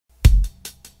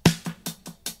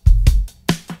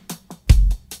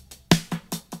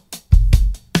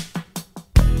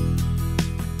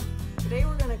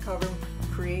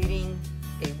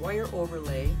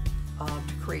overlay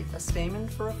to create a stamen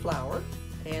for a flower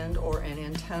and or an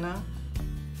antenna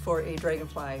for a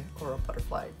dragonfly or a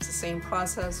butterfly. It's the same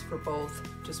process for both,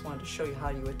 just wanted to show you how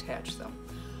you attach them.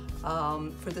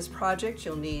 For this project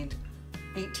you'll need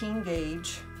 18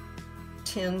 gauge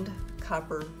tinned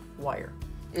copper wire.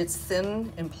 It's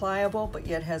thin and pliable, but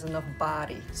yet has enough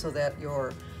body so that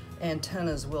your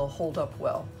antennas will hold up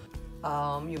well.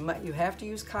 You have to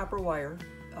use copper wire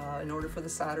in order for the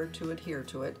solder to adhere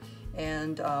to it.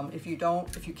 And if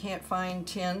you can't find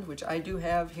tinned, which I do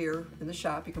have here in the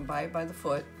shop, you can buy it by the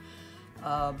foot.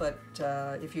 But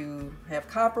if you have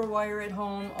copper wire at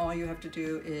home, all you have to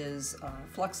do is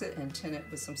flux it and tin it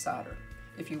with some solder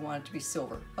if you want it to be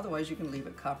silver. Otherwise, you can leave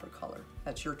it copper color.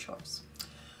 That's your choice.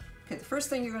 Okay, the first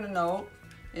thing you're going to note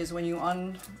is when you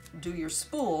undo your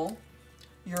spool,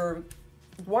 your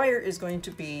wire is going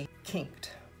to be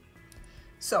kinked.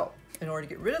 So, in order to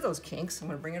get rid of those kinks, I'm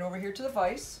going to bring it over here to the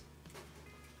vise.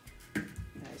 And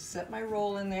I set my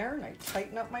roll in there and I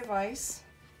tighten up my vise.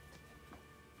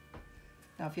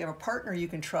 Now if you have a partner you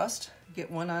can trust, get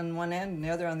one on one end and the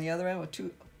other on the other end with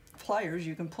two pliers,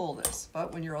 you can pull this.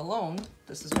 But when you're alone,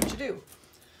 this is what you do.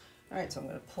 Alright, so I'm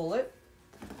going to pull it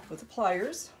with the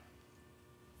pliers.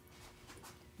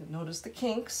 You'll notice the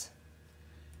kinks.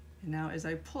 And now as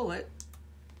I pull it,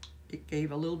 it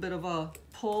gave a little bit of a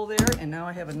pull there, and now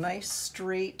I have a nice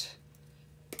straight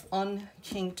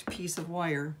unkinked piece of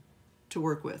wire to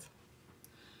work with.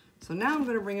 So now I'm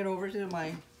going to bring it over to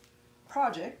my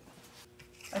project.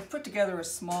 I've put together a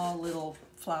small little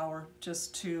flower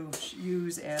just to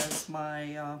use as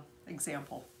my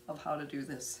example of how to do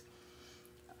this.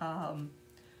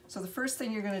 So the first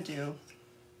thing you're going to do,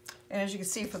 and as you can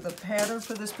see for the pattern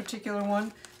for this particular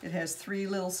one, it has 3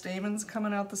 little stamens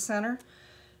coming out the center.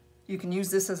 You can use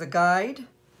this as a guide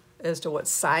as to what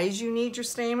size you need your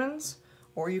stamens,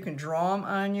 or you can draw them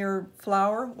on your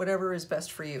flower, whatever is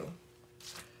best for you.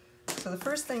 So the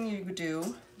first thing you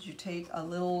do is you take a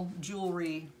little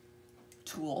jewelry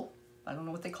tool. I don't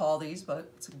know what they call these, but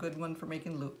it's a good one for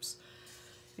making loops.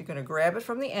 You're going to grab it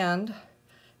from the end,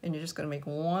 and you're just going to make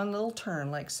one little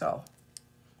turn like so.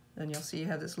 Then you'll see you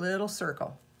have this little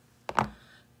circle.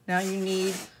 Now you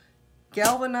need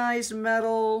galvanized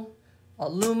metal,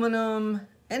 aluminum,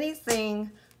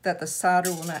 anything that the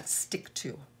solder will not stick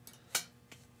to.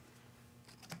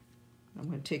 I'm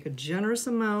going to take a generous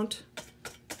amount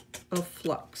of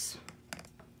flux.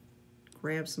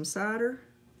 Grab some solder,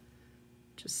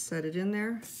 just set it in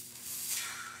there,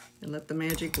 and let the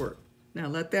magic work. Now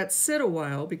let that sit a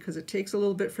while because it takes a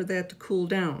little bit for that to cool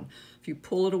down. If you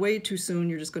pull it away too soon,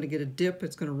 you're just going to get a dip,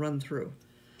 it's going to run through.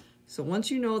 So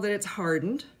once you know that it's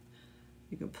hardened,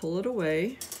 you can pull it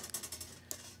away.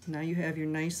 Now you have your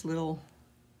nice little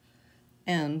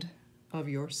end of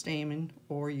your stamen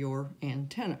or your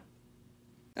antenna.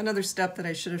 Another step that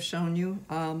I should have shown you,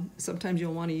 sometimes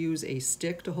you'll want to use a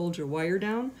stick to hold your wire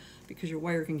down because your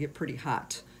wire can get pretty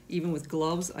hot. Even with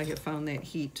gloves, I have found that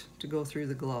heat to go through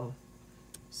the glove.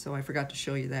 So I forgot to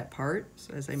show you that part.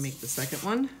 So as I make the second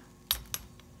one,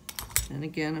 and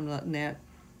again, I'm letting that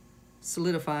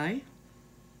solidify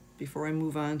before I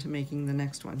move on to making the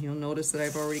next one. You'll notice that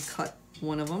I've already cut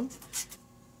one of them.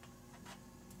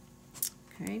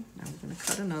 Okay, now I'm going to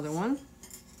cut another one.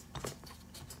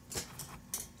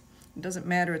 It doesn't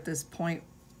matter at this point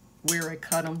where I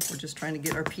cut them, we're just trying to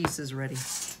get our pieces ready.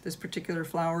 This particular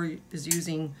flower is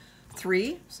using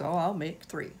 3, so I'll make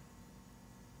 3.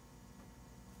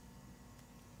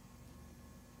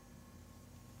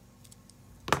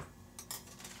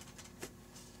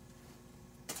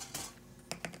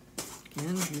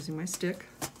 Again, using my stick.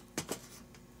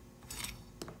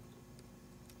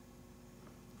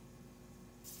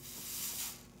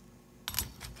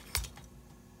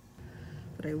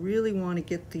 But I really want to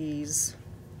get these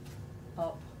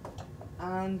up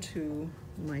onto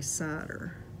my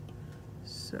solder.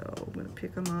 So I'm going to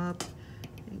pick them up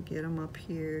and get them up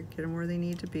here, get them where they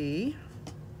need to be.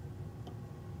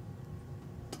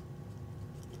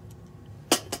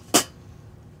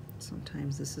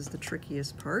 Sometimes this is the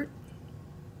trickiest part.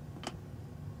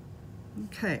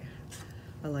 Okay,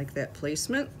 I like that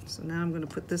placement. So now I'm going to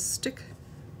put this stick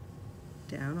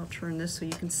down. I'll turn this so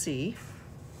you can see.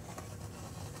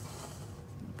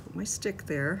 Put my stick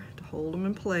there to hold them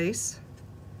in place,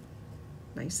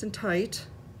 nice and tight.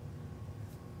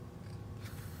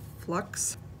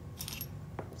 Flux,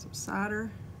 some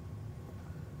solder.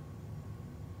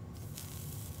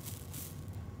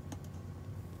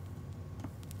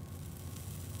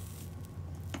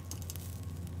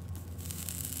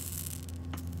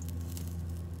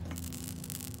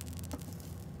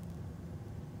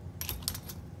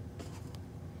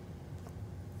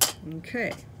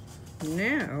 Okay,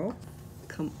 now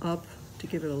come up to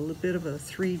give it a little bit of a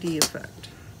 3D effect.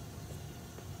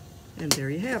 And there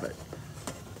you have it.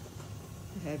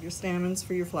 You have your stamens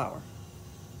for your flower.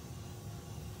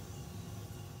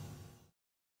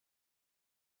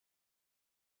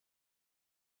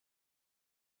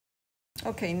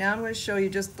 Okay, now I'm going to show you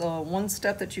just the one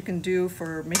step that you can do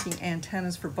for making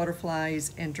antennas for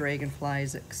butterflies and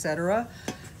dragonflies, etc.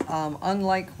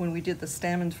 Unlike when we did the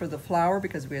stamens for the flower,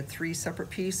 because we had 3 separate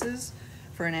pieces,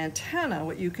 for an antenna,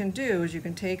 what you can do is you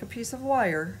can take a piece of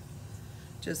wire,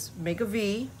 just make a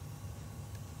V,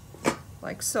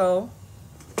 like so,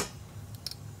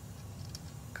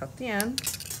 cut the end,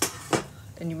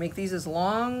 and you make these as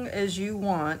long as you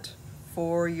want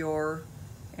for your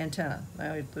antenna.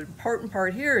 Now, the important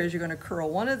part here is you're going to curl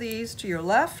one of these to your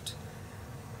left,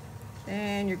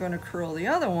 and you're going to curl the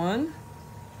other one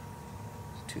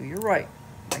to your right,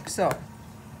 like so.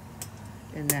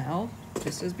 And now,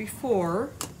 just as before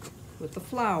with the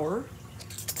flower,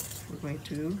 we're going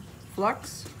to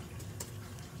flux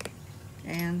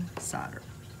and solder.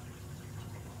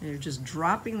 And you're just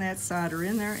dropping that solder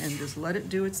in there and just let it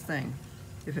do its thing.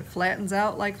 If it flattens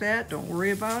out like that, don't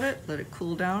worry about it. Let it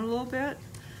cool down a little bit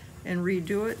and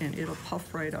redo it, and it'll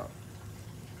puff right up.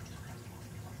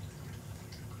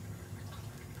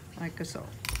 Like so.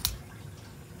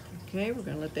 Okay, we're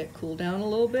going to let that cool down a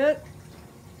little bit.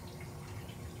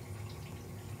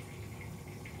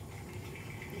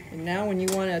 And now when you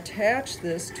want to attach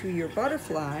this to your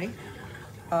butterfly,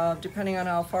 depending on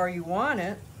how far you want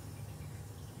it,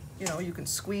 you know, you can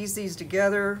squeeze these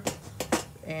together,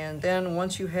 and then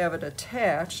once you have it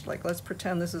attached, like let's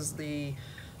pretend this is the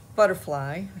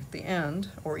butterfly at the end,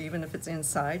 or even if it's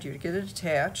inside, you get it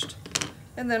attached.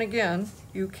 And then again,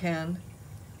 you can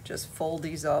just fold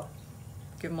these up,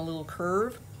 give them a little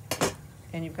curve,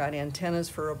 and you've got antennas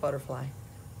for a butterfly.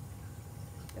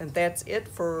 And that's it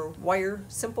for wire,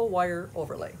 simple wire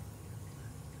overlay.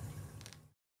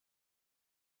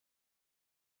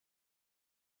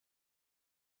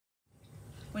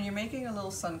 When you're making a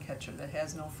little sun catcher that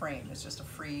has no frame, it's just a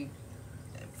free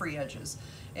edges,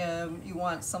 you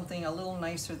want something a little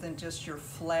nicer than just your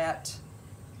flat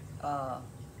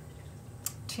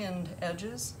tinned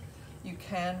edges, you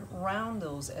can round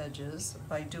those edges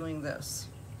by doing this.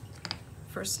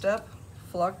 First step,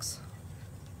 flux.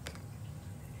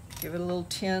 Give it a little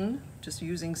tin, just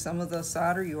using some of the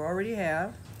solder you already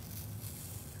have.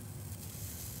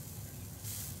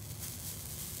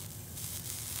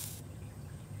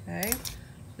 Okay.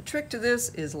 The trick to this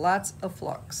is lots of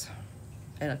flux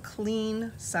and a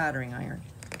clean soldering iron.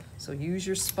 So use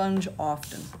your sponge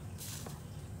often.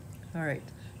 All right,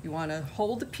 you want to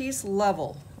hold the piece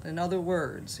level. In other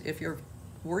words, if you're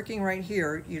working right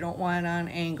here, you don't want it on an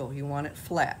angle, you want it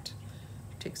flat.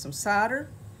 Take some solder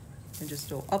and just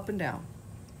go up and down.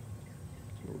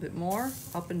 A little bit more,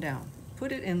 up and down.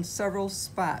 Put it in several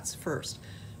spots first.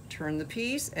 Turn the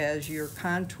piece as your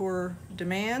contour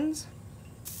demands.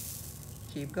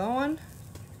 Keep going.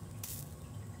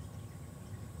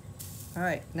 All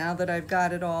right, now that I've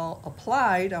got it all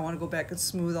applied, I want to go back and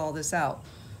smooth all this out.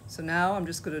 So now I'm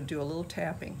just going to do a little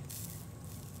tapping.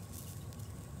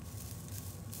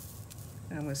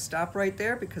 And I'm going to stop right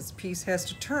there because the piece has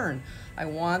to turn. I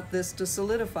want this to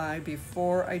solidify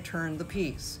before I turn the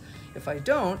piece. If I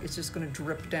don't, it's just going to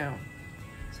drip down.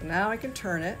 So now I can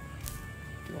turn it,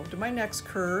 go to my next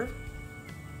curve,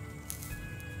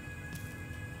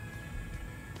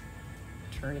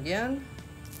 turn again,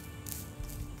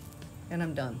 and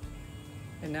I'm done.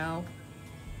 And now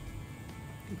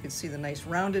you can see the nice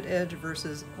rounded edge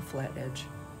versus a flat edge.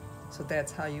 So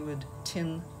that's how you would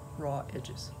tin raw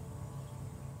edges.